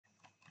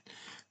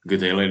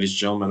Good day, ladies and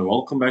gentlemen.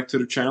 Welcome back to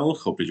the channel.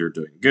 Hope that you're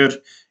doing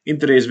good. In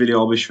today's video,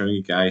 I'll be showing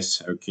you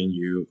guys how can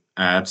you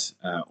add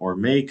or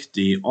make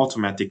the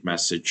automatic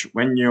message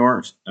when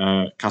your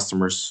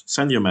customers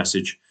send you a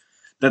message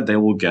that they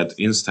will get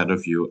instead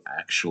of you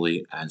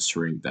actually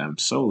answering them.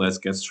 So let's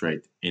get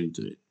straight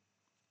into it.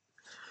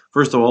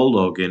 First of all,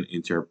 log in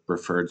into your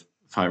preferred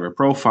Fiverr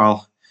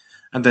profile,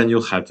 and then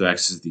you'll have to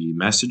access the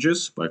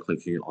messages by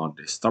clicking on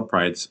this top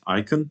right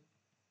icon.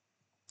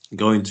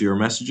 Go into your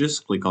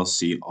messages, click on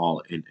See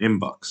All in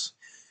Inbox.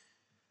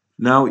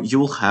 Now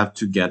you'll have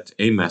to get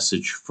a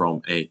message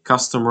from a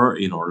customer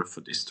in order for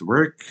this to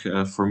work.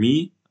 For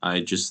me, I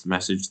just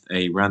messaged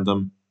a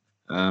random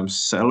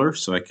seller,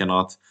 so I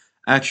cannot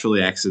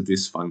actually access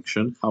this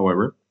function.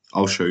 However,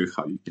 I'll show you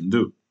how you can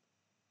do.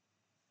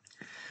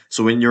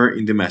 So when you're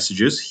in the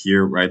messages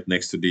here, right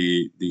next to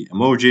the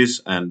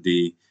emojis and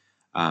the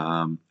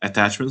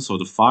attachments of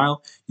the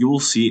file, you will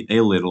see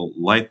a little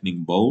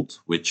lightning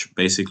bolt, which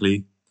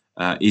basically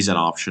is an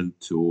option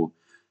to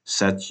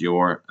set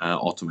your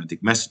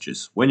automatic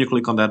messages. When you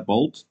click on that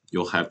bolt,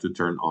 you'll have to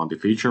turn on the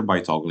feature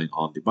by toggling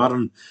on the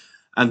button,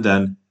 and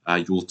then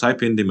you will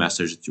type in the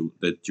message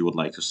that you would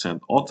like to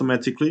send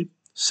automatically,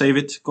 save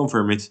it,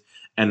 confirm it,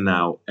 and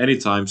now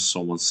anytime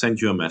someone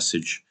sends you a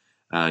message,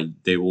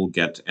 they will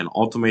get an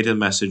automated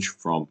message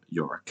from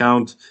your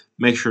account.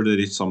 Make sure that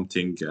it's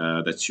something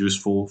that's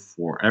useful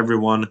for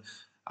everyone,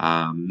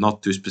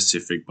 not too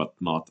specific, but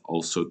not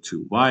also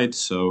too wide.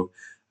 So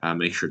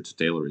make sure to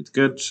tailor it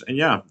good. And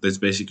yeah, that's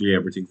basically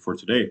everything for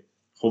today.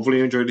 Hopefully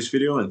you enjoyed this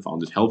video and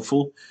found it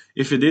helpful.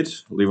 If you did,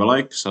 leave a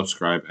like,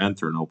 subscribe, and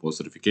turn on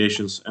post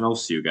notifications, and I'll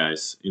see you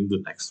guys in the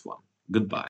next one. Goodbye.